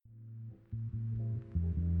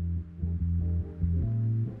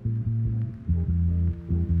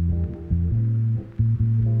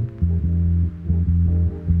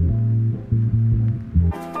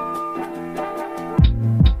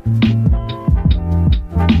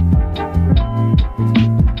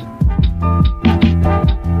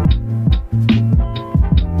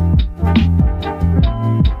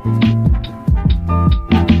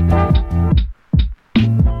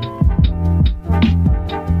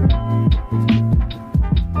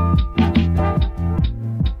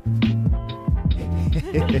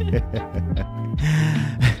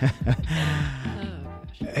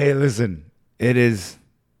listen, it is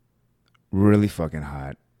really fucking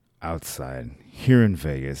hot outside here in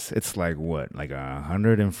Vegas. It's like what, like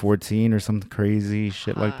 114 or something crazy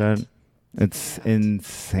shit like that. It's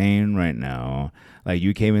insane right now. Like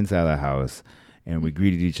you came inside the house and we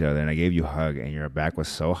greeted each other and I gave you a hug and your back was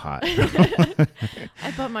so hot. I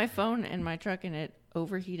put my phone in my truck and it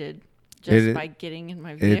overheated just by getting in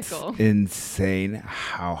my vehicle. It's insane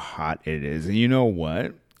how hot it is. And you know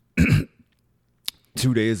what?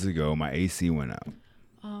 2 days ago, my AC went out.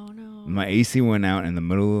 Oh, no. My AC went out in the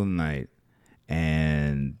middle of the night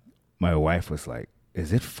and my wife was like,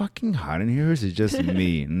 is it fucking hot in here or is it just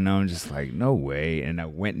me? And I'm just like, no way. And I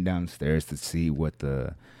went downstairs to see what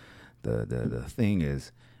the thing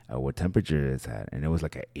is, what temperature it's at. And it was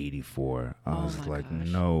like at 84. I was like, gosh.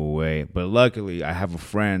 No way. But luckily, I have a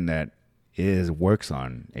friend that works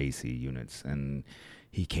on AC units. And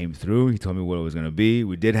he came through. He told me what it was going to be.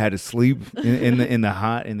 We did have to sleep in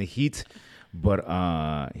the heat.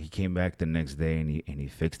 But he came back the next day and he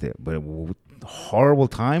fixed it. But horrible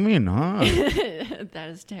timing, huh? That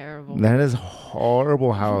is terrible. That is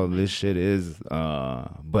horrible how this shit is.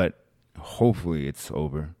 But hopefully it's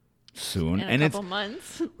over soon. In a couple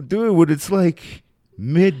months. Dude, it's like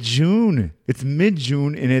mid-June. It's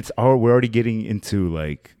mid-June and we're already getting into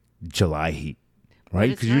like July heat, right?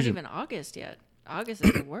 But it's not even August yet. August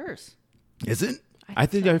is the worst. Is it? I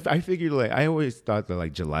figured like I always thought that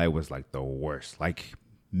like July was like the worst. Like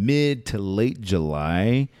mid to late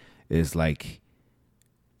July is like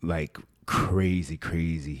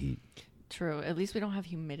crazy heat. True. At least we don't have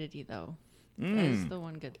humidity though. That is the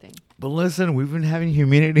one good thing. But listen, we've been having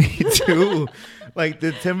humidity too. Like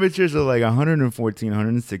the temperatures are like 114,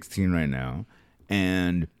 116 right now.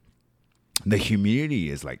 And the humidity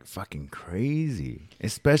is like fucking crazy.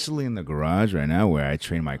 Especially in the garage right now where I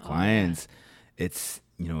train my clients. It's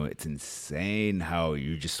insane how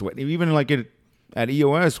you just sweat. Even like at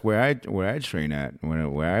EOS where I train at,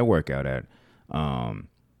 where I work out at,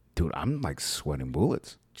 dude, I'm like sweating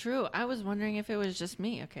bullets. True. I was wondering if it was just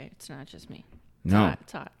me. Okay, it's not just me. It's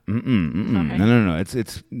hot. Okay. No.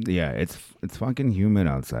 It's fucking humid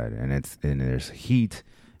outside, and there's heat,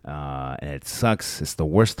 and it sucks. It's the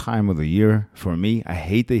worst time of the year for me. I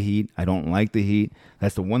hate the heat. I don't like the heat.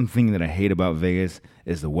 That's the one thing that I hate about Vegas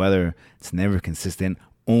is the weather. It's never consistent.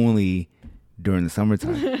 Only during the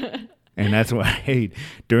summertime. And that's what I hate.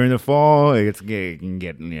 During the fall, it can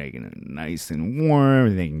get nice and warm.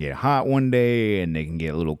 And they can get hot one day, and they can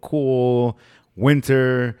get a little cool.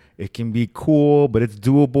 Winter, it can be cool, but it's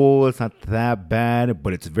doable. It's not that bad,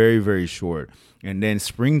 but it's very, very short. And then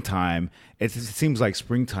springtime, it seems like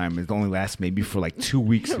springtime it only lasts maybe for like 2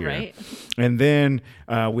 weeks here. Right. And then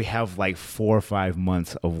we have like 4 or 5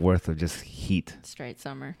 months of worth of just heat. Straight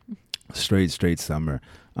summer. Straight summer.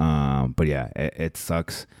 But yeah, it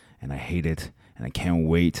sucks. And I hate it, and I can't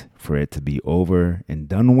wait for it to be over and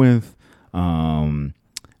done with.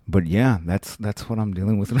 But yeah, that's what I'm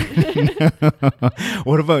dealing with right now.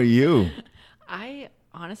 What about you? I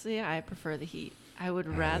prefer the heat. I would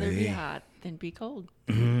rather be hot than be cold.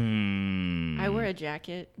 I wear a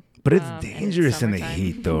jacket. But it's dangerous in the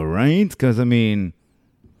heat, though, right? Because, I mean,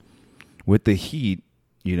 with the heat,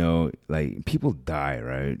 like people die,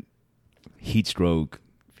 right? Heat stroke,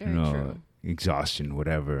 Very true. Exhaustion,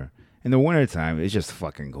 whatever. In the wintertime, it's just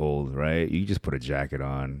fucking cold, right? You just put a jacket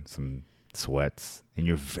on, some sweats, and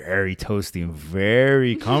you're very toasty and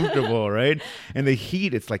very comfortable, right? And the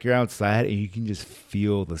heat, it's like you're outside and you can just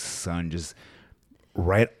feel the sun just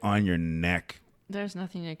right on your neck. There's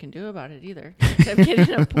nothing you can do about it either, except get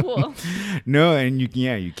in a pool. No, and you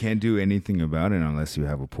can't do anything about it unless you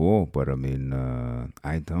have a pool. But I mean,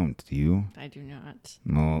 I don't. Do you? I do not.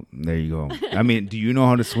 Well, there you go. I mean, do you know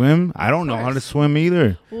how to swim? I don't know how to swim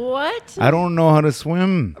either. What? I don't know how to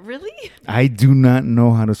swim. Really? I do not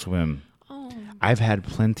know how to swim. Oh. I've had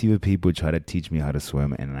plenty of people try to teach me how to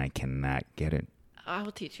swim, and I cannot get it. I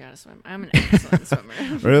will teach you how to swim. I'm an excellent swimmer.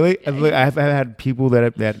 Really? Yeah. I've had people that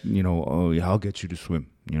I'll get you to swim.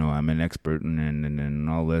 I'm an expert and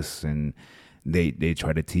all this, and they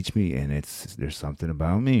try to teach me, and there's something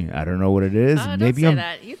about me. I don't know what it is. Maybe don't say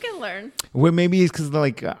that. You can learn. Well, maybe it's because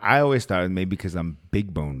like I always thought maybe because I'm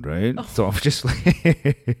big boned, right? Oh. So I'm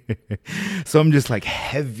just like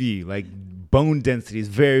heavy, like bone density is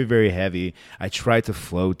very, very heavy. I try to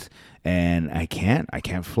float, and I can't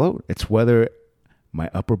float. It's whether my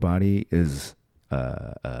upper body is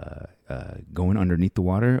going underneath the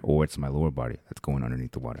water, or it's my lower body that's going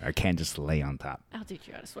underneath the water. I can't just lay on top. I'll teach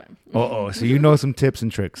you how to swim. So you know some tips and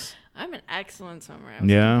tricks. I'm an excellent swimmer. I was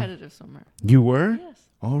a competitive swimmer. You were? Yes.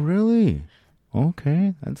 Oh, really?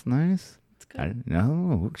 Okay, that's nice. It's I good. didn't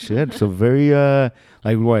know. Shit. So very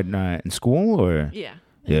like what in school or Yeah.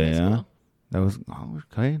 yeah, In high yeah. school. That was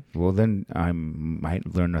okay. Well, then I might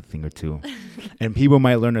learn a thing or two, and people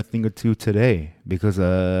might learn a thing or two today because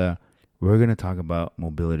we're gonna talk about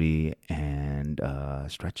mobility and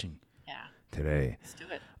stretching Yeah. today. Let's do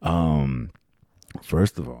it.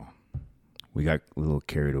 First of all, we got a little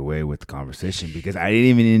carried away with the conversation because I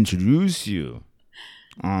didn't even introduce you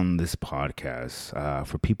on this podcast.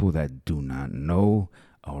 For people that do not know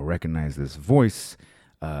or recognize this voice,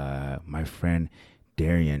 my friend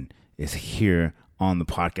Darian is here on the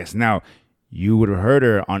podcast. Now, you would have heard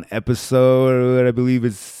her on episode, I believe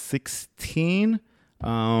it's 16.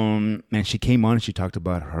 And she came on and she talked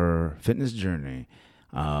about her fitness journey.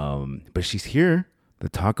 But she's here to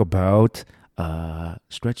talk about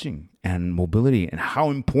stretching and mobility and how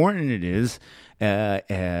important it is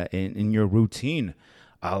in your routine.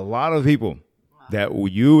 A lot of people that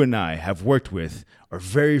you and I have worked with are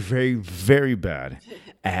very, very, very bad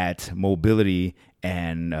at mobility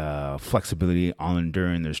and flexibility on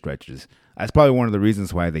during their stretches. That's probably one of the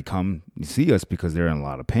reasons why they come see us, because they're in a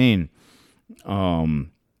lot of pain. But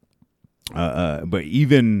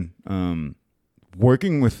even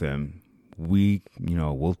working with them,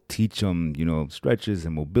 we'll teach them, stretches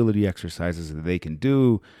and mobility exercises that they can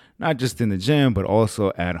do, not just in the gym, but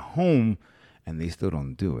also at home, and they still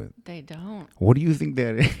don't do it. They don't. What do you think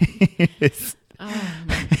that is? Oh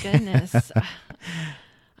my goodness.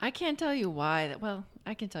 I can't tell you why. Well,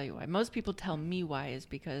 I can tell you why. Most people tell me why is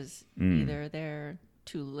because either they're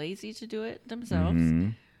too lazy to do it themselves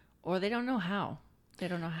or they don't know how. They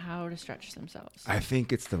don't know how to stretch themselves. I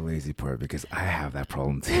think it's the lazy part because I have that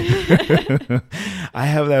problem too. I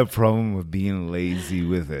have that problem with being lazy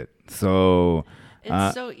with it. So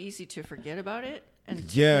it's so easy to forget about it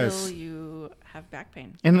until you have back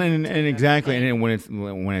pain. And exactly, and then when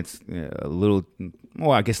it's a little,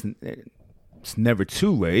 well, I guess it's never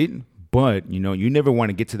too late, but you never want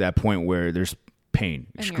to get to that point where there's pain,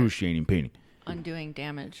 excruciating pain, undoing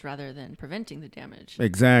damage rather than preventing the damage.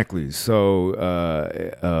 Exactly. So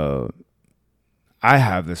I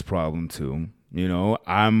have this problem too.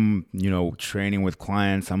 I'm training with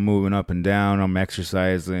clients, I'm moving up and down, I'm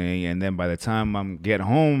exercising, and then by the time I'm get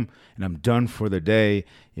home and I'm done for the day,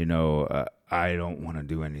 I don't want to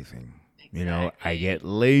do anything. Exactly. I get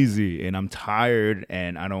lazy and I'm tired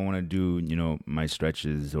and I don't want to do, my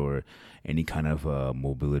stretches or any kind of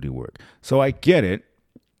mobility work. So I get it,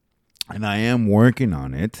 and I am working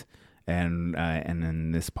on it. And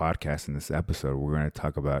in this podcast, in this episode, we're going to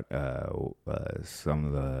talk about some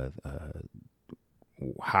of the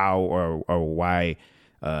how or why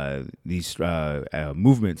these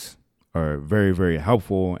movements are very, very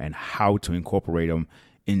helpful and how to incorporate them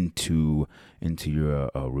into your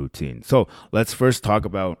routine. So let's first talk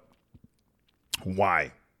about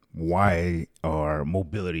why are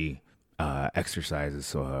mobility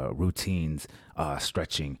exercises, routines,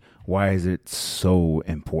 stretching, why is it so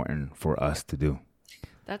important for us to do?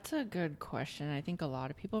 That's a good question. I think a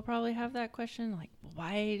lot of people probably have that question. Like,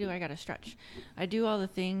 why do I got to stretch? I do all the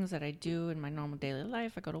things that I do in my normal daily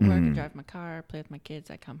life. I go to work, I drive my car, play with my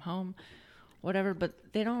kids, I come home, whatever. But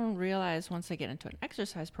they don't realize once they get into an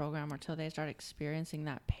exercise program or till they start experiencing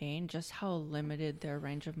that pain, just how limited their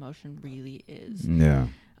range of motion really is. Yeah.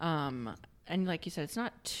 And like you said,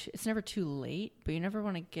 it's never too late, but you never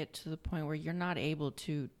want to get to the point where you're not able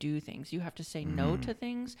to do things. You have to say no to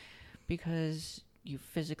things because you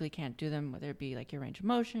physically can't do them, whether it be like your range of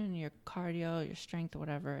motion, your cardio, your strength,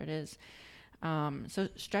 whatever it is. So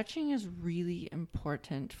stretching is really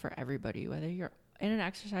important for everybody, whether you're in an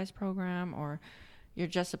exercise program or you're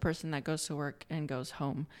just a person that goes to work and goes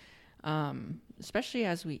home. Especially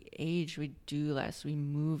as we age, we do less, we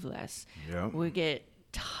move less. Yep. We get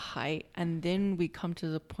tight, and then we come to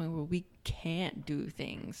the point where we can't do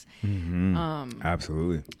things.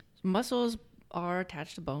 Absolutely. Muscles are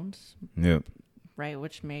attached to bones. Yep. Right,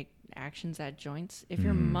 which make actions at joints. If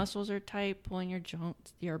your muscles are tight, pulling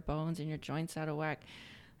your bones and your joints out of whack,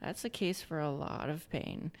 that's the case for a lot of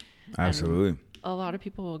pain. Absolutely. And a lot of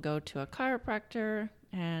people will go to a chiropractor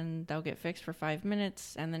and they'll get fixed for 5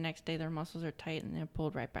 minutes, and the next day their muscles are tight and they're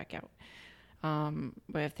pulled right back out.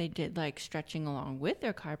 But if they did like stretching along with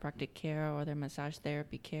their chiropractic care or their massage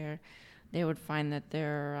therapy care, they would find that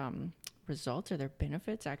their results or their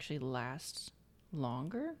benefits actually last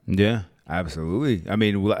longer. Yeah, absolutely. I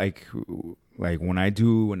mean, like when I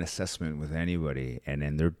do an assessment with anybody and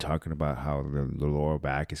then they're talking about how the lower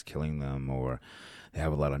back is killing them, or they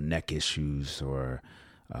have a lot of neck issues, or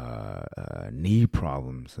knee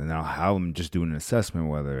problems, and I'll have them just do an assessment,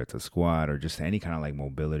 whether it's a squat or just any kind of like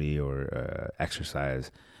mobility or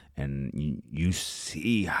exercise, and you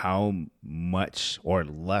see how much or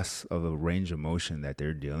less of a range of motion that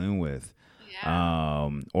they're dealing with.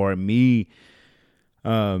 Or me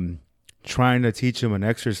trying to teach them an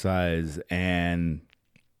exercise, and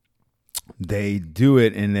they do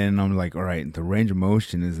it, and then I'm like, all right, the range of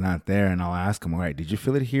motion is not there, and I'll ask them, all right, did you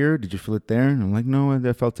feel it here? Did you feel it there? And I'm like, no,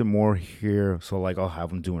 I felt it more here. So like I'll have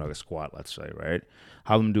them do like a squat, let's say, right?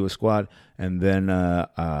 Have them do a squat, and then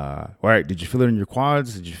all right, did you feel it in your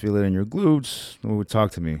quads? Did you feel it in your glutes? Oh,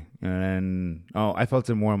 talk to me. And then, oh, I felt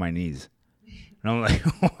it more on my knees. And I'm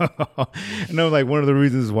like, one of the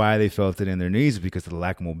reasons why they felt it in their knees is because of the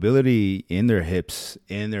lack of mobility in their hips,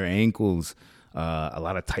 in their ankles, a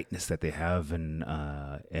lot of tightness that they have in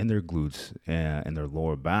their glutes and their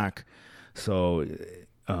lower back. So,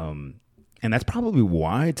 and that's probably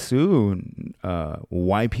why too,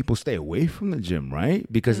 why people stay away from the gym,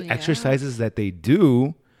 right? Because exercises that they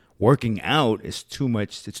do, working out, is too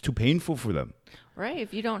much. It's too painful for them. Right,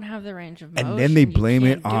 if you don't have the range of motion, and then they blame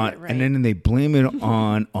it on, right. and then they blame it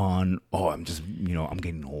on. Oh, I'm just, I'm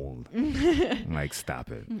getting old. I'm like,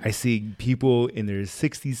 stop it. I see people in their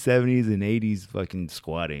 60s, 70s, and 80s fucking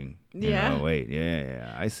squatting. Yeah.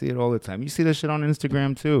 I see it all the time. You see that shit on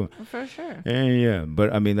Instagram too. For sure. Yeah.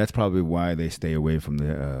 But I mean, that's probably why they stay away from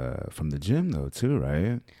the gym though too,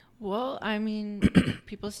 right? Well, I mean,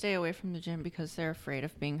 people stay away from the gym because they're afraid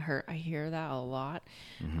of being hurt. I hear that a lot.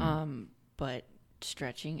 But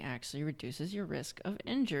stretching actually reduces your risk of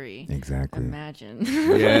injury. Exactly. Imagine.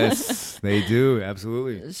 Yes, they do.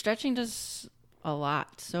 Absolutely. Stretching does a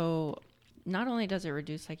lot. So not only does it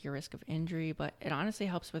reduce like your risk of injury, but it honestly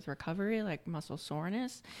helps with recovery, like muscle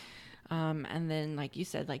soreness. And then, like you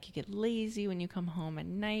said, like you get lazy when you come home at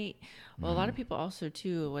night. Well, a lot of people also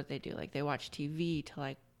too, what they do, like they watch TV to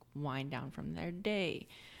like wind down from their day.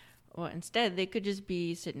 Well, instead, they could just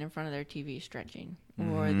be sitting in front of their TV stretching,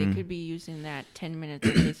 or they could be using that 10 minutes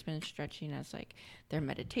that they spend stretching as like their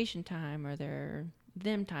meditation time or their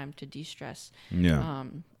them time to de-stress. Yeah.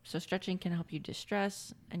 So stretching can help you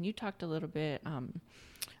de-stress. And you talked a little bit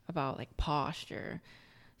about like posture.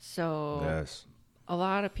 So Yes. a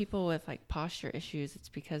lot of people with like posture issues, it's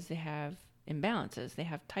because they have imbalances. They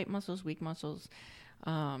have tight muscles, weak muscles,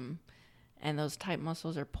 and those tight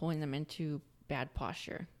muscles are pulling them into bad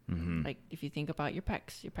posture. Like if you think about your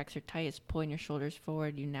pecs are tight, it's pulling your shoulders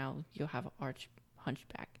forward. You'll have an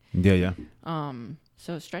hunchback. Yeah.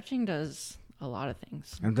 So stretching does a lot of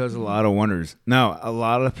things. It does a lot of wonders. Now, a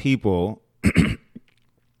lot of people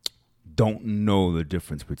don't know the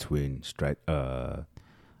difference between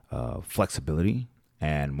flexibility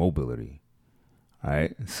and mobility. All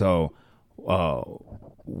right. So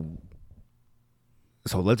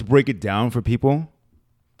let's break it down for people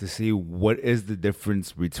to see what is the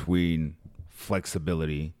difference between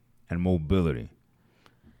flexibility and mobility.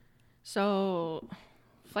 So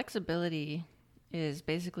flexibility is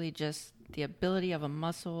basically just the ability of a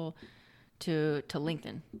muscle to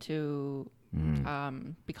lengthen, to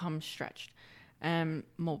become stretched. And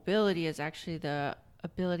mobility is actually the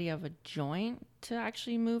ability of a joint to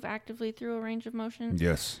actually move actively through a range of motion.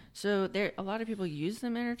 Yes. So a lot of people use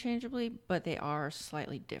them interchangeably, but they are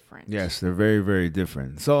slightly different. Yes, they're very, very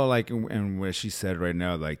different. So like, and what she said right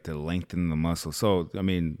now, like to lengthen the muscle. So, I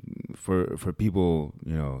mean, for people,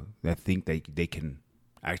 that think they can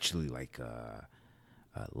actually like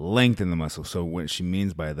lengthen the muscle. So what she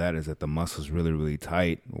means by that is that the muscle's really, really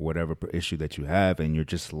tight, whatever issue that you have, and you're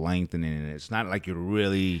just lengthening it. It's not like you're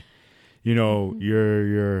really, you're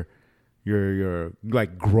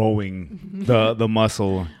like growing the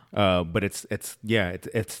muscle, but it's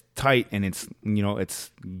tight, and it's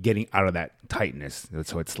getting out of that tightness,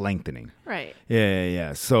 so it's lengthening. Right.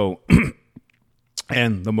 Yeah. So,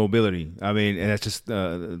 and the mobility. I mean, and that's just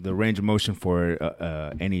the range of motion for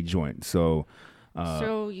any joint. So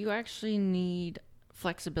you actually need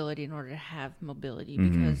flexibility in order to have mobility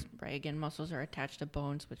because, right, again, muscles are attached to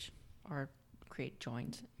bones, which create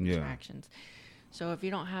joints, interactions. So if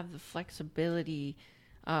you don't have the flexibility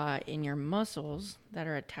in your muscles that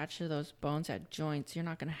are attached to those bones at joints, you're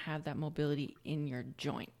not going to have that mobility in your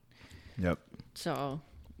joint. Yep. So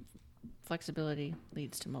flexibility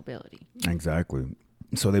leads to mobility. Exactly.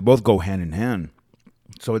 So they both go hand in hand.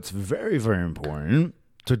 So it's very, very important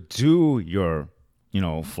to do your,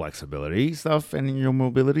 flexibility stuff and your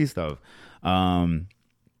mobility stuff.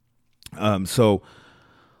 So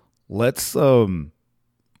let's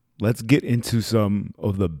get into some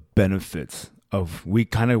of the benefits of. We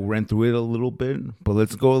kind of ran through it a little bit, but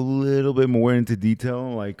let's go a little bit more into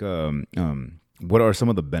detail. Like, what are some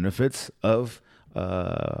of the benefits of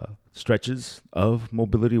stretches of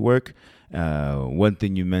mobility work? One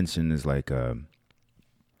thing you mentioned is like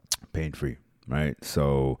pain free, right?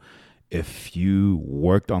 So if you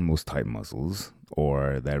worked on those tight muscles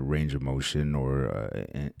or that range of motion or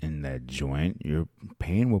in that joint, your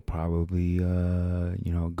pain will probably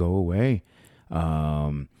go away.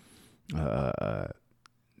 Um,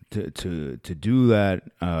 to do that,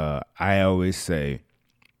 I always say,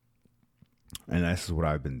 and this is what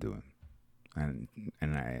I've been doing, and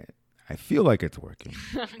I feel like it's working.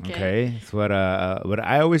 Okay, so but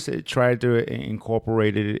I always try to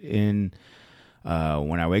incorporate it in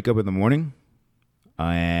when I wake up in the morning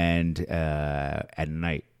and at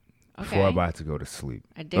night before I'm about to go to sleep.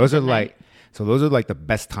 Those are like the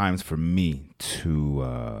best times for me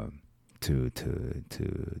to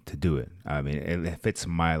do it. I mean, it fits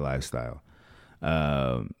my lifestyle.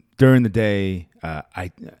 During the day,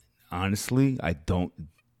 I honestly don't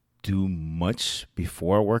do much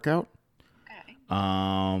before a workout. Okay.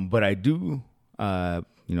 But I do, at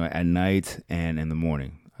night and in the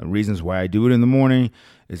morning. Reasons why I do it in the morning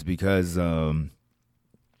is because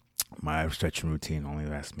my stretching routine only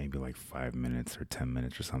lasts maybe like 5 minutes or 10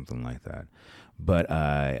 minutes or something like that. But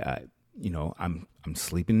I'm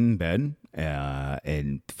sleeping in bed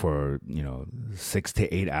and for 6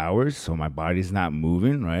 to 8 hours, so my body's not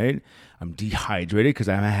moving, right? I'm dehydrated because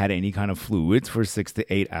I haven't had any kind of fluids for 6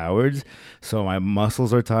 to 8 hours, so my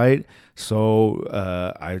muscles are tight. So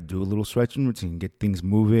I do a little stretching routine, get things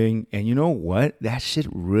moving, and you know what? That shit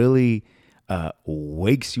really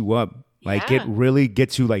wakes you up. Like it really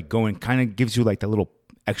gets you like going, kind of gives you like that little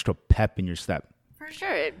extra pep in your step. For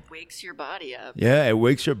sure, it wakes your body up. Yeah, it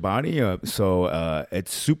wakes your body up. So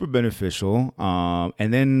it's super beneficial.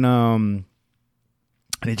 And then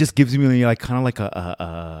and it just gives me like kind of like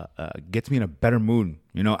gets me in a better mood.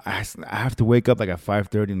 I have to wake up like at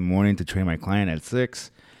 5:30 in the morning to train my client at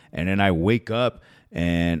 6, and then I wake up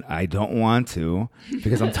and I don't want to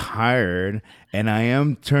because I'm tired, and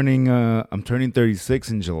I'm turning 36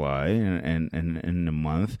 in July and in a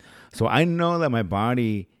month. So I know that my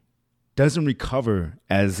body doesn't recover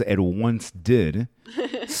as it once did.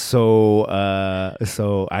 So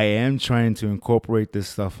I am trying to incorporate this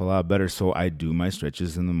stuff a lot better. So I do my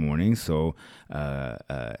stretches in the morning. So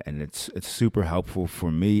and it's super helpful for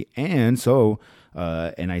me. And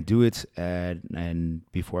and I do it and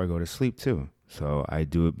before I go to sleep too. So I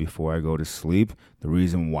do it before I go to sleep. The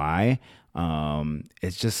reason why,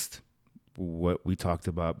 it's just what we talked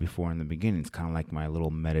about before in the beginning. It's kind of like my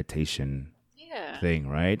little meditation thing,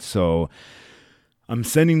 right? So I'm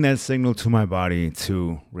sending that signal to my body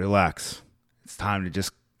to relax. It's time to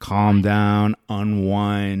just calm down,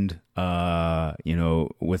 unwind,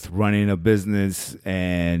 with running a business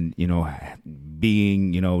and,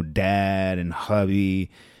 being, dad and hubby.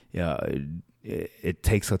 It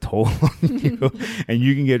takes a toll on you, and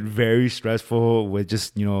you can get very stressful with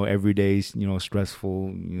just everyday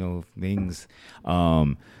stressful things.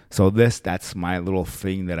 So that's my little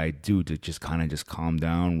thing that I do to just kind of calm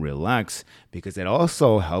down, relax, because it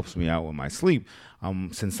also helps me out with my sleep.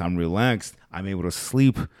 Since I'm relaxed, I'm able to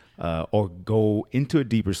sleep or go into a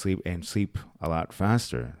deeper sleep and sleep a lot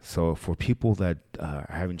faster. So for people that are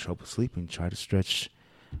having trouble sleeping, try to stretch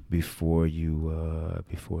before you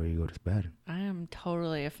go to bed. I am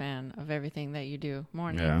totally a fan of everything that you do.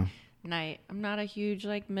 Morning, night. I'm not a huge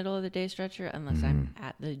middle of the day stretcher unless I'm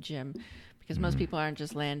at the gym, because most people aren't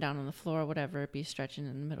just laying down on the floor or whatever, be stretching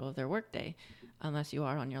in the middle of their workday, unless you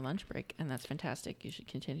are on your lunch break, and that's fantastic. You should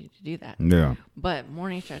continue to do that. Yeah. But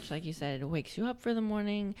morning stretch, like you said, it wakes you up for the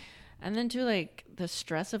morning, and then too, the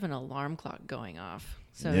stress of an alarm clock going off.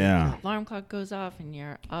 So the alarm clock goes off and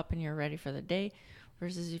you're up and you're ready for the day.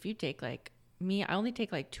 Versus if you take me, I only take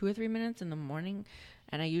 2 or 3 minutes in the morning,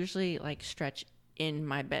 and I usually stretch in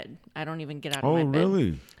my bed. I don't even get out of my bed. Oh,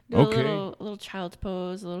 really? Okay. A little child's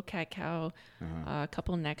pose, a little cat cow, a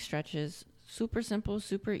couple neck stretches. Super simple,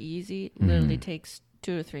 super easy. Literally takes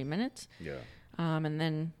 2 to 3 minutes. Yeah. And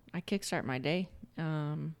then I kickstart my day.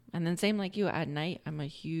 And then same like you, at night, I'm a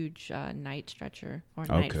huge night stretcher or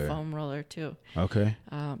night foam roller too. Okay.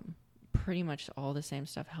 Pretty much all the same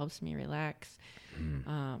stuff helps me relax.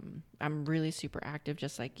 I'm really super active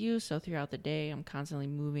just like you, so throughout the day I'm constantly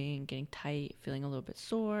moving, getting tight, feeling a little bit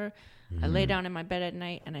sore. I lay down in my bed at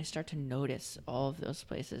night and I start to notice all of those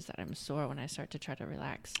places that I'm sore when I start to try to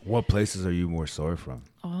relax. What places are you more sore from?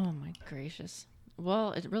 Oh my gracious.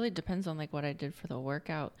 Well, it really depends on what I did for the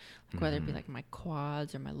workout, whether it be my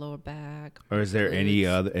quads or my lower back. Or is there any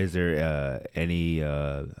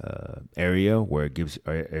area where it gives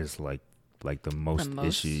is the most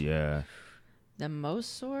issue? Yeah. the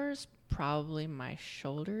most sores, probably my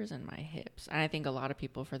shoulders and my hips. And I think a lot of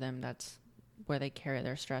people, for them, that's where they carry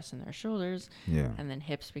their stress in their shoulders. Yeah. And then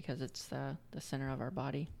hips, because it's the center of our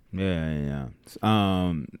body. Yeah.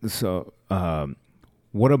 So,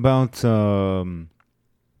 what about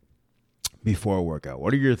before a workout?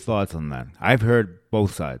 What are your thoughts on that? I've heard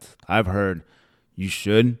both sides. I've heard you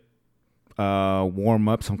should warm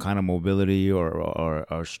up some kind of mobility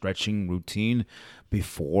or stretching routine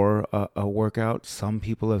before a workout. Some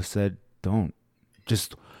people have said don't.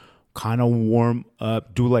 Just kind of warm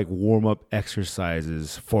up, do like warm up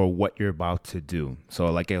exercises for what you're about to do. So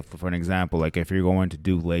like for an example, like if you're going to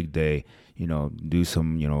do leg day, do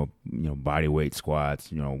some, body weight squats,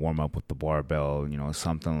 warm up with the barbell,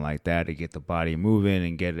 something like that to get the body moving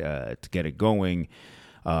and to get it going.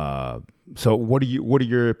 So what are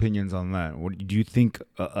your opinions on that? Do you think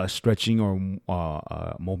a stretching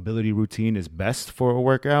or mobility routine is best for a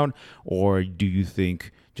workout, or do you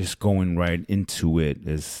think just going right into it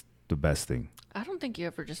is the best thing? I don't think you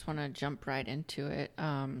ever just want to jump right into it.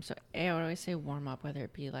 So I would always say warm up, whether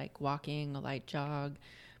it be like walking, a light jog,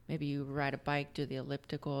 maybe you ride a bike, do the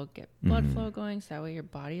elliptical, get blood flow going, so that way your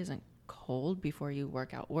body isn't cold before you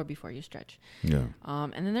work out or before you stretch. Yeah.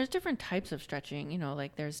 And then there's different types of stretching,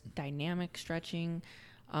 like there's dynamic stretching,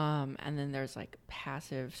 and then there's like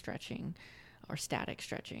passive stretching or static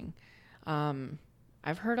stretching.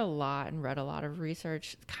 I've heard a lot and read a lot of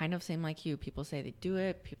research, kind of same like you. People say they do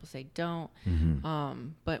it, people say don't.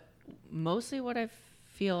 But mostly what I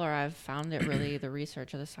feel, or I've found that really the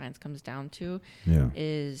research or the science comes down to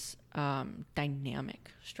is dynamic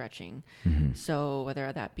stretching. So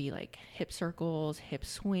whether that be like hip circles, hip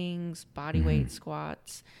swings, body weight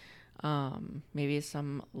squats, maybe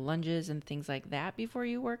some lunges and things like that before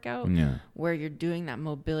you work out, where you're doing that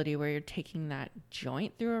mobility, where you're taking that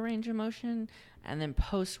joint through a range of motion. And then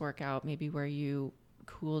post-workout, maybe where you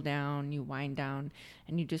cool down, you wind down,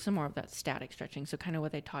 and you do some more of that static stretching. So kind of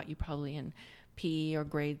what they taught you probably in PE or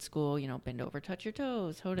grade school, bend over, touch your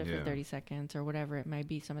toes, hold it for 30 seconds or whatever it might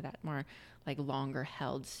be. Some of that more like longer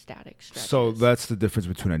held static stretches. So that's the difference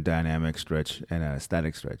between a dynamic stretch and a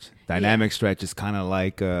static stretch. Dynamic stretch is kind of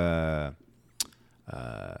like,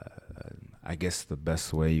 I guess the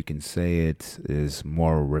best way you can say it is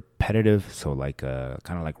more repetitive. So like kind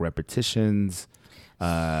of like repetitions,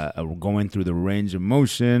 going through the range of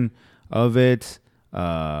motion of it.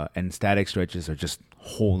 And static stretches are just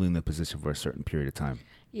holding the position for a certain period of time.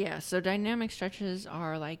 Yeah. So dynamic stretches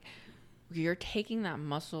are like you're taking that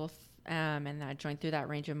muscle and that joint through that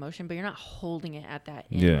range of motion, but you're not holding it at that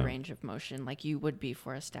end range of motion like you would be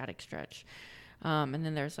for a static stretch. And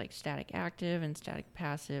then there's like static active and static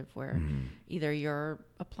passive, where either you're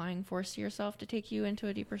applying force to yourself to take you into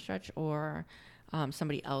a deeper stretch, or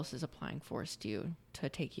somebody else is applying force to you to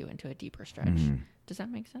take you into a deeper stretch. Does that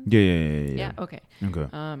make sense? Yeah. Okay.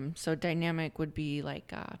 So dynamic would be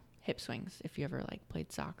like hip swings, if you ever like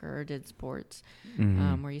played soccer or did sports,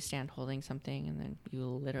 where you stand holding something and then you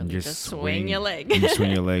literally just swing your leg. You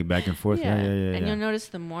swing your leg back and forth. Yeah. And you'll notice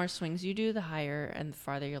the more swings you do, the higher and the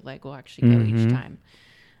farther your leg will actually go each time.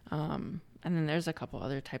 And then there's a couple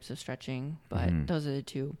other types of stretching, but those are the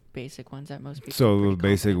two basic ones that most people. So the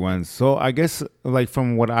basic ones. So I guess like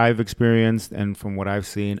from what I've experienced and from what I've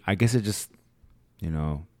seen, I guess it just,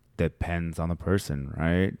 depends on the person,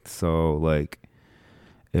 right? So like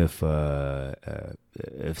if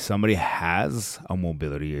somebody has a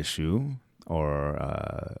mobility issue or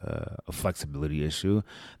a flexibility issue,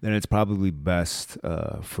 then it's probably best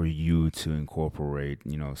for you to incorporate,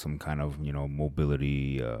 some kind of,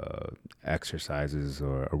 mobility exercises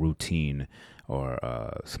or a routine or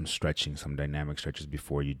some stretching, some dynamic stretches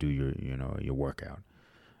before you do your workout.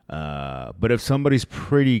 But if somebody's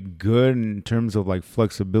pretty good in terms of like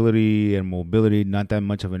flexibility and mobility, not that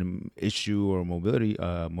much of an issue or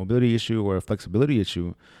mobility issue or a flexibility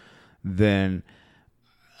issue, then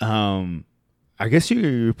I guess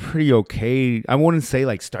you're pretty okay. I wouldn't say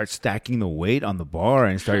like start stacking the weight on the bar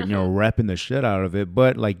and start, repping the shit out of it,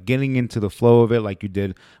 but like getting into the flow of it, like you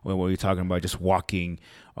did when we were talking about just walking,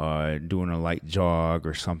 doing a light jog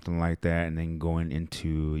or something like that, and then going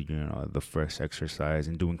into, the first exercise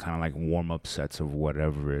and doing kind of like warm up sets of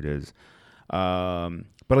whatever it is.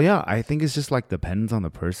 But yeah, I think it's just like depends on the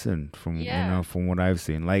person from what I've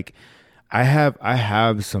seen. Like I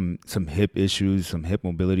have some hip issues, some hip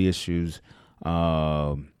mobility issues.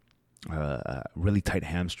 Really tight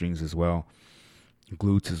hamstrings as well,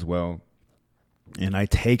 glutes as well, and I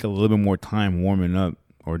take a little bit more time warming up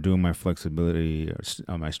or doing my flexibility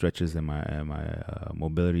or my stretches and my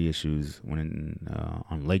mobility issues when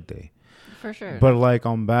on leg day. For sure. But like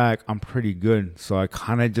on back, I'm pretty good, so I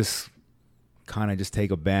kind of kind of just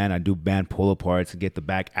take a band. I do band pull aparts to get the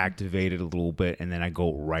back activated a little bit, and then I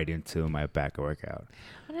go right into my back workout.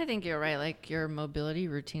 And I think you're right. Like your mobility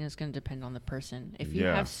routine is going to depend on the person. If you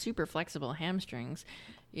have super flexible hamstrings,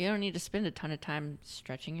 you don't need to spend a ton of time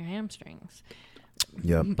stretching your hamstrings.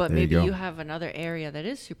 Yep. But maybe you have another area that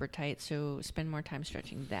is super tight, so spend more time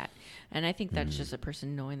stretching that. And I think that's just a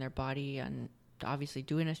person knowing their body and obviously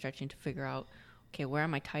doing a stretching to figure out, okay, where are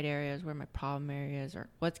my tight areas, where are my problem areas, or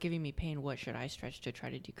what's giving me pain, what should I stretch to try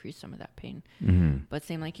to decrease some of that pain. But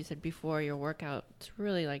same like you said before, your workout, it's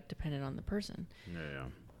really like dependent on the person.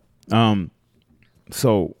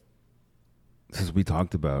 So since we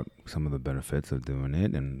talked about some of the benefits of doing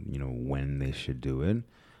it and, you know, when they should do it,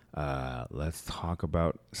 let's talk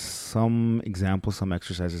about some examples, some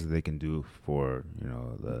exercises that they can do for, you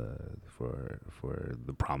know, for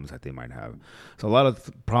the problems that they might have. So a lot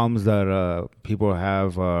of problems that people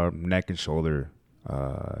have are neck and shoulder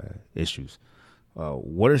issues.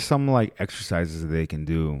 What are some like exercises that they can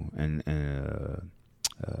do and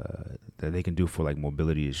that they can do for like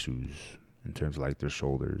mobility issues in terms of like their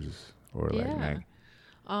shoulders or like neck?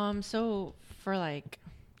 So for like,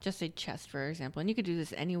 just say chest, for example, and you could do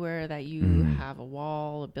this anywhere that you have a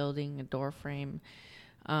wall, a building, a door frame.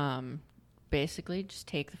 Basically, just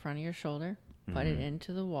take the front of your shoulder, put it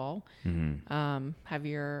into the wall, have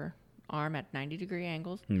your arm at 90-degree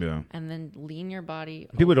angles, and then lean your body.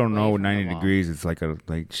 People don't know 90 degrees. It's like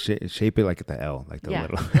shape it like the L, like the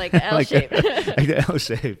little, like the L like shape, like the L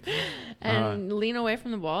shape, and lean away from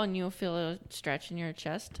the wall, and you'll feel a stretch in your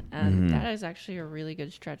chest, and that is actually a really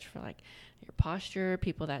good stretch for like your posture.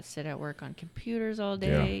 People that sit at work on computers all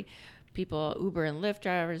day, people Uber and Lyft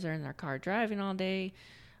drivers are in their car driving all day.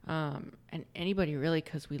 And anybody really,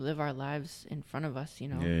 because we live our lives in front of us, you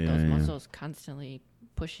know, those muscles constantly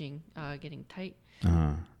pushing, getting tight.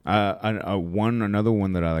 Another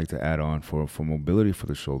one that I like to add on for mobility for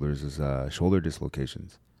the shoulders is shoulder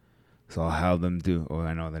dislocations. So I'll have them do. Oh,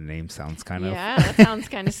 I know the name sounds kind of. Yeah, that sounds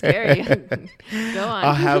kind of scary. Go on.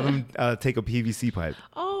 I'll have them take a PVC pipe.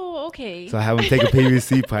 Oh, okay. So I have them take a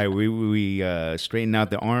PVC pipe. We straighten out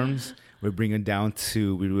the arms. We bring it down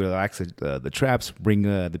to, we relax the traps, bring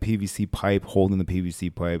the PVC pipe, holding the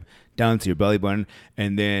PVC pipe down to your belly button.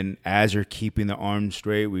 And then as you're keeping the arms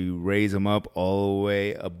straight, we raise them up all the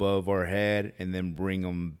way above our head and then bring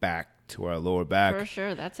them back to our lower back. For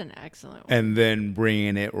sure. That's an excellent one. And then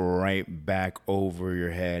bringing it right back over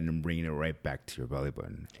your head and bringing it right back to your belly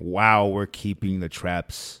button. Wow, we're keeping the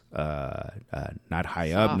traps not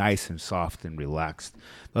high up, nice and soft and relaxed.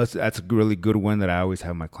 That's a really good one that I always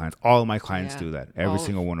have my clients. All of my clients do that. Every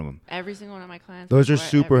single one of them. Every single one of my clients. Those are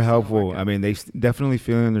super helpful. I mean, they definitely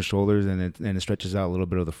feel it in their shoulders, and it stretches out a little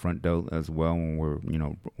bit of the front delt as well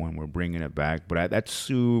when we're bringing it back. But that's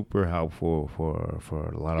super helpful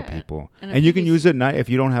for a lot of people. And you can use it if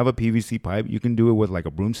you don't have a PVC pipe. You can do it with like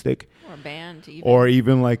a broomstick or a band, or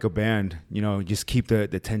even like a band. You know, just keep the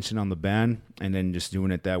tension on the band and then just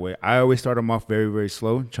doing it that way. I always start them off very, very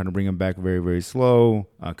slow, trying to bring them back very, very slow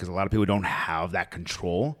because a lot of people don't have that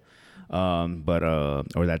control, or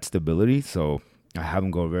that stability. So I have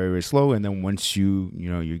them go very, very slow, and then once you're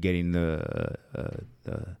getting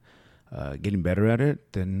getting better at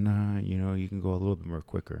it, then you can go a little bit more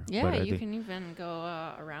quicker. Yeah, you can even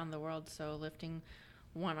go around the world. So lifting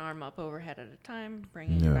one arm up overhead at a time,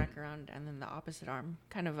 bringing it back around, and then the opposite arm.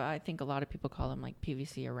 Kind of, I think a lot of people call them like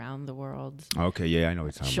PVC around the world. Okay, yeah, I know what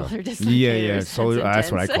you're talking shoulder about. Dislocations.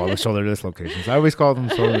 That's what I call it, shoulder dislocations. I always call them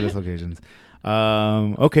shoulder dislocations.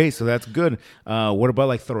 Okay, so that's good. What about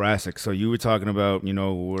like thoracic? So you were talking about,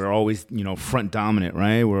 we're always, front dominant,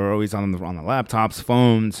 right? We're always on the laptops,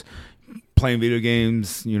 phones, playing video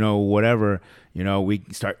games, whatever. We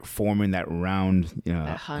start forming that round,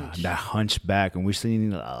 that hunch back, and we're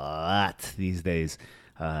seeing a lot these days.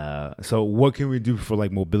 So what can we do for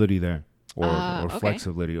like mobility there, or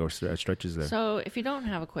flexibility, or stretches there? So if you don't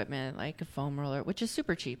have equipment like a foam roller, which is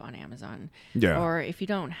super cheap on Amazon, or if you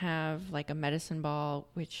don't have like a medicine ball,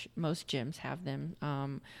 which most gyms have them,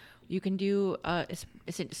 you can do it's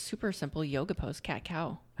a super simple yoga pose, cat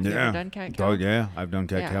cow. Have you ever done cat cow? Oh yeah, I've done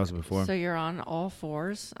cat cows before. So you're on all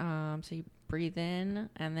fours. So you breathe in,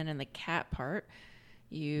 and then in the cat part,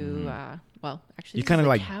 you you kind of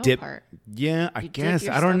like dip. Part. Yeah, I guess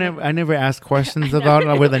I never ask questions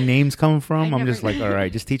about where the names come from. I'm just like, all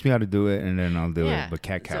right, just teach me how to do it, and then I'll do it. But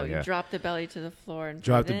cat cow, so you drop the belly to the floor and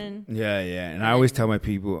drop breathe in. And I always tell my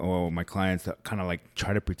people, or my clients, to kind of like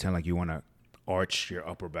try to pretend like you want to arch your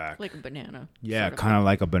upper back like a banana. Yeah, kind of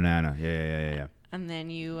like a banana. Yeah. And then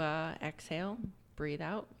you exhale, breathe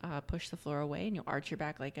out, push the floor away, and you'll arch your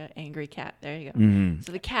back like an angry cat. There you go. Mhm.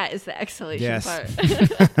 So the cat is the exhalation Yes. part.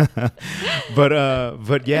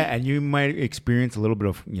 But yeah, and you might experience a little bit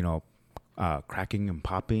of cracking and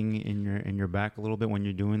popping in your back a little bit when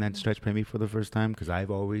you're doing that stretch, maybe for the first time, because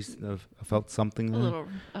I've always felt something. A there. little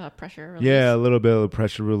pressure release. Yeah, a little bit of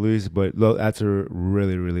pressure release, but that's a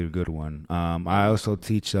really, really good one. I also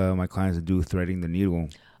teach my clients to do threading the needle.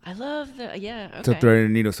 I love the, yeah, okay. So threading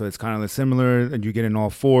the needle, so it's kind of similar, and you get in all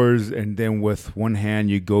fours, and then with one hand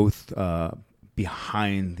you go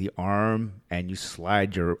behind the arm, and you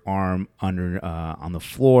slide your arm under on the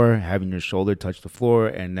floor, having your shoulder touch the floor,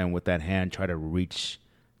 and then with that hand try to reach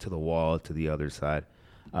to the wall to the other side.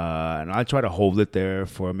 And I try to hold it there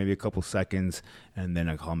for maybe a couple seconds, and then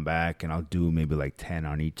I come back and I'll do maybe like 10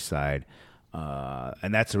 on each side.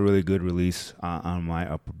 And that's a really good release on my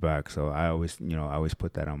upper back. So I always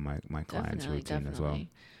put that on my clients' routine as well.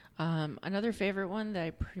 Another favorite one that I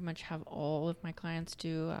pretty much have all of my clients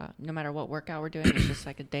do, no matter what workout we're doing, it's just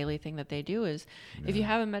like a daily thing that they do is if you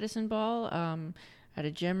have a medicine ball at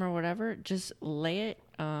a gym or whatever, just lay it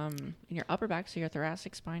in your upper back, so your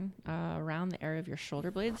thoracic spine, around the area of your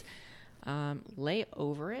shoulder blades. Lay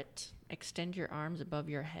over it, extend your arms above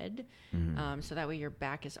your head, so that way your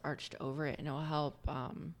back is arched over it, and it'll help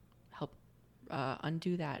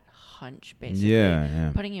undo that hunch, basically.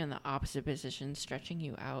 Yeah. Putting you in the opposite position, stretching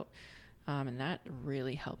you out, and that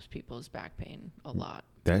really helps people's back pain a lot.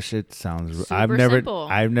 That shit sounds. Super simple.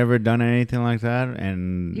 I've never done anything like that,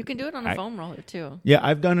 and You can do it on a foam roller too. yeah,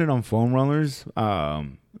 I've done it on foam rollers.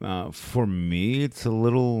 For me, it's a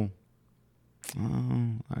little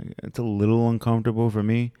uncomfortable for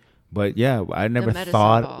me. But yeah, I never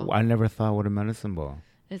thought with a medicine ball.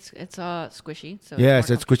 It's squishy. So Yeah, it's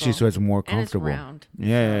so it's squishy, so it's more and it's comfortable. round.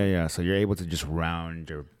 Yeah. So you're able to just round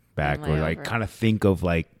your back, And lay or like over it. kind of think of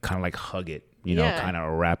like hug it, Yeah. kind of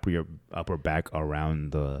wrap your upper back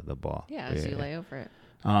around the ball. Yeah, as you lay over it.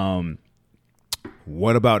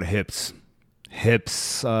 What about hips?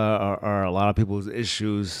 Hips are a lot of people's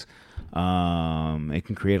issues. It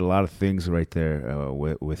can create a lot of things right there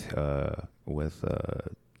with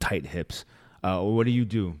tight hips. What do you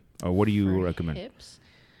do, or what do you For recommend? hips,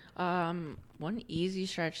 one easy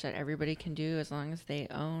stretch that everybody can do as long as they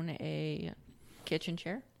own a kitchen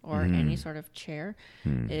chair or any sort of chair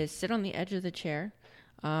is sit on the edge of the chair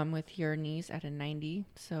with your knees at a 90.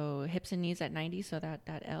 So hips and knees at 90. So that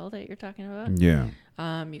L that you're talking about. Yeah.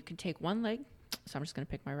 You can take one leg. So I'm just going to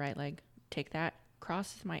pick my right leg. Take that,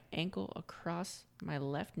 crosses my ankle across my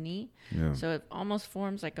left knee. Yeah. So it almost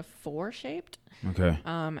forms like a 4 shaped. Okay.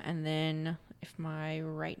 And then if my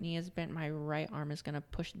right knee is bent, my right arm is going to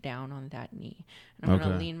push down on that knee. And I'm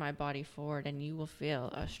going to lean my body forward, and you will feel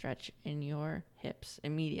a stretch in your hips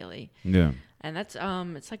immediately. Yeah. And that's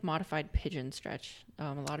it's like modified pigeon stretch.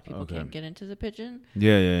 A lot of people can't get into the pigeon.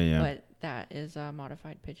 Yeah. But that is a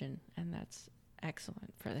modified pigeon, and that's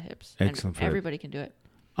excellent for the hips. Excellent. And everybody can do it.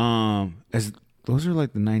 Those are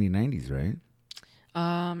like the 90s, right?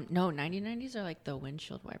 No, 90s are like the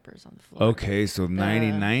windshield wipers on the floor. Okay, so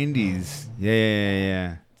 90s.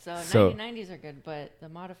 Yeah. So 90s are good, but the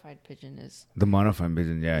modified pigeon is The modified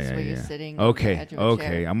pigeon. Yeah. where you're sitting on the Okay. edge of a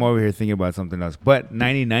chair. I'm over here thinking about something else. But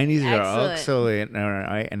 90s are Excellent.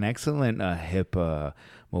 an excellent hip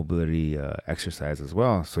mobility exercise as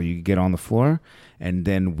well. So you get on the floor, and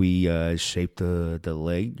then we shape the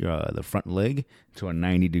leg, the front leg, to a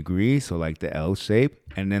 90 degrees, so like the L shape,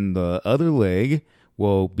 and then the other leg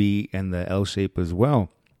will be in the L shape as well.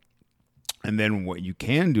 And then what you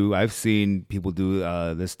can do, I've seen people do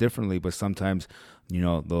this differently, but sometimes,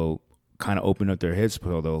 they'll kind of open up their hips,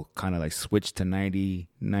 but they'll kind of like switch to 90,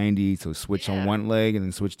 so switch on one leg and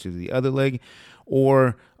then switch to the other leg.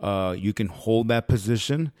 Or you can hold that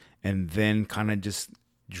position and then kind of just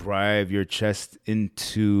drive your chest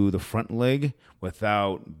into the front leg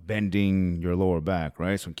without bending your lower back,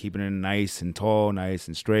 right? So keeping it nice and tall, nice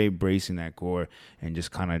and straight, bracing that core, and just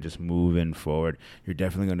kind of just moving forward. You're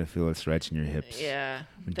definitely going to feel a stretch in your hips. Yeah,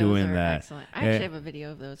 doing those are that. excellent. I actually have a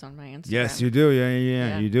video of those on my Instagram. Yes, you do.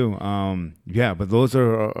 Yeah, you do. But those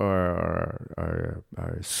are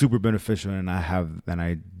super beneficial, and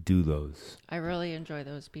I do those. I really enjoy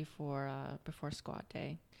those before squat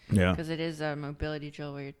day. Yeah, because it is a mobility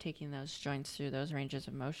drill where you're taking those joints through those ranges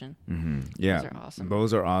of motion. Mm-hmm. Yeah,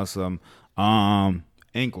 those are awesome.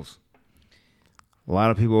 Ankles. A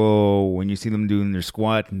lot of people, when you see them doing their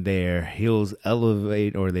squat, their heels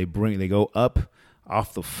elevate, or they go up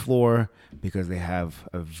off the floor because they have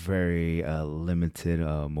a very limited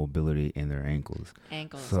mobility in their ankles.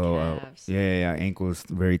 Calves. Ankles,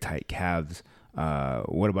 very tight calves.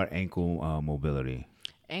 What about ankle mobility?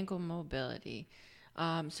 Ankle mobility.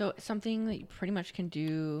 So something that you pretty much can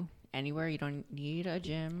do anywhere. You don't need a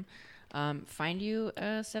gym. Find you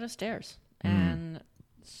a set of stairs. And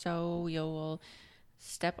so you'll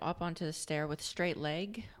step up onto the stair with straight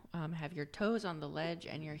leg, have your toes on the ledge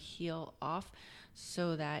and your heel off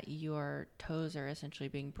so that your toes are essentially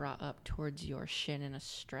being brought up towards your shin in a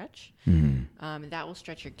stretch. That will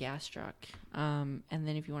stretch your gastroc. And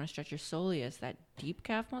then if you want to stretch your soleus, that deep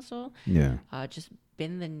calf muscle, just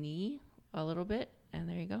bend the knee a little bit, and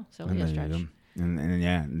there you go. Soleus stretch. And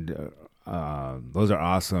yeah, those are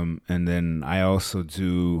awesome. And then I also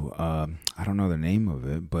do, I don't know the name of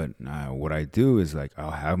it, but what I do is like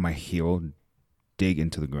I'll have my heel dig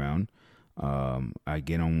into the ground. I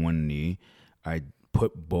get on one knee. I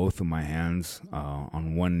put both of my hands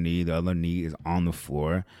on one knee. The other knee is on the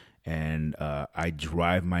floor. And I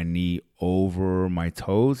drive my knee over my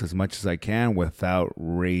toes as much as I can without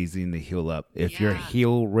raising the heel up. If your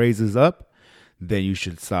heel raises up, then you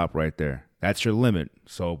should stop right there. That's your limit.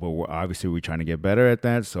 So, but we're trying to get better at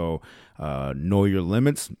that. So know your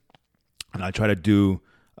limits. And I try to do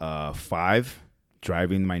 5,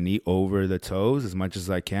 driving my knee over the toes as much as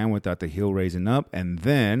I can without the heel raising up. And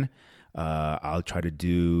then I'll try to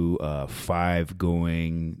do 5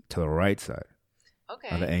 going to the right side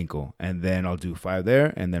of the ankle. And then I'll do 5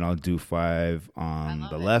 there. And then I'll do 5 on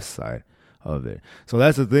the left side of it. So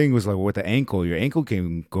that's the thing was like with the ankle, your ankle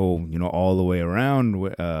can go, all the way around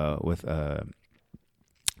with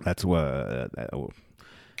that's what,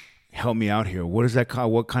 help me out here. What is that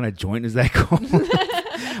called? What kind of joint is that called?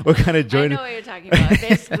 What kind of joint? I know what you're talking about.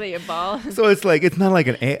 Basically a ball. So it's not like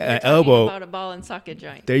an elbow. About a ball and socket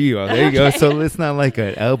joint. There you go. There you go. So it's not like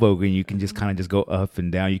an elbow and you can just kind of just go up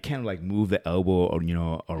and down. You can't like move the elbow or,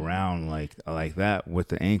 around like that with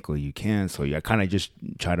the ankle. You can. So you kind of just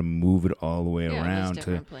try to move it all the way around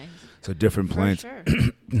to planes. So different planes. Sure.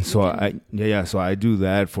 So so I do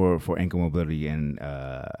that for ankle mobility, and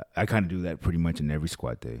I kind of do that pretty much in every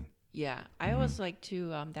squat day. Yeah, I always like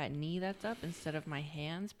to that knee that's up, instead of my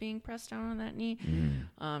hands being pressed down on that knee,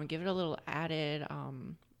 give it a little added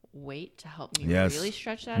weight to help me really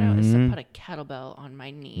stretch that out, is to put a kettlebell on my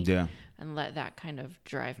knee and let that kind of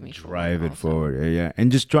drive me forward. Yeah. And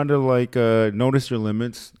just try to like notice your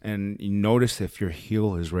limits and notice if your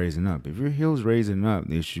heel is raising up. If your heel is raising up,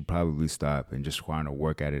 you should probably stop and just trying to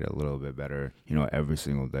work at it a little bit better, every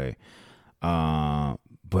single day.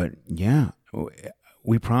 But yeah,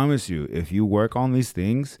 we promise you, if you work on these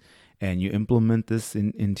things and you implement this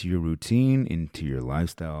into your routine, into your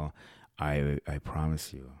lifestyle, I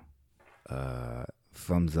promise you,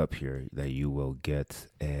 thumbs up here, that you will get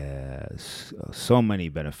so many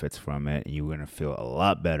benefits from it. And you're going to feel a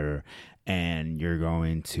lot better, and you're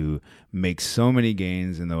going to make so many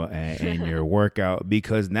gains in your workout,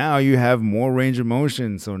 because now you have more range of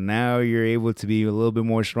motion. So now you're able to be a little bit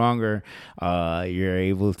more stronger. You're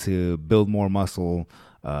able to build more muscle,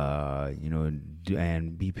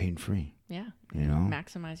 and be pain free. Yeah.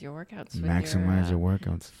 Maximize your workouts. Your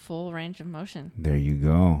workouts. Full range of motion. There you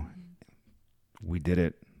go. We did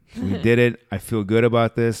it. We did it. I feel good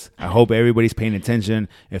about this. I hope everybody's paying attention.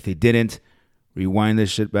 If they didn't, rewind this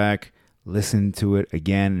shit back. Listen to it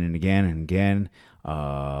again and again and again.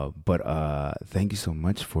 But thank you so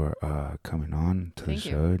much for coming on to the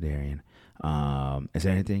show, Darian. Is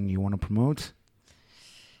there anything you want to promote?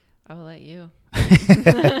 I'll let you.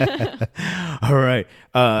 All right.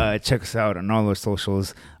 Check us out on all our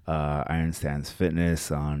socials. Iron Stance Fitness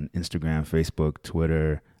on Instagram, Facebook,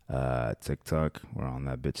 Twitter, TikTok. We're on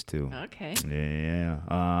that bitch too. Okay. Yeah.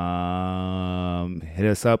 Hit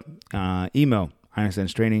us up. Email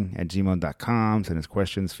ironstancetraining@gmail.com. Send us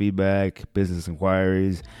questions, feedback, business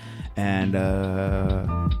inquiries, and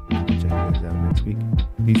check you guys out next week.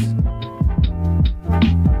 Peace.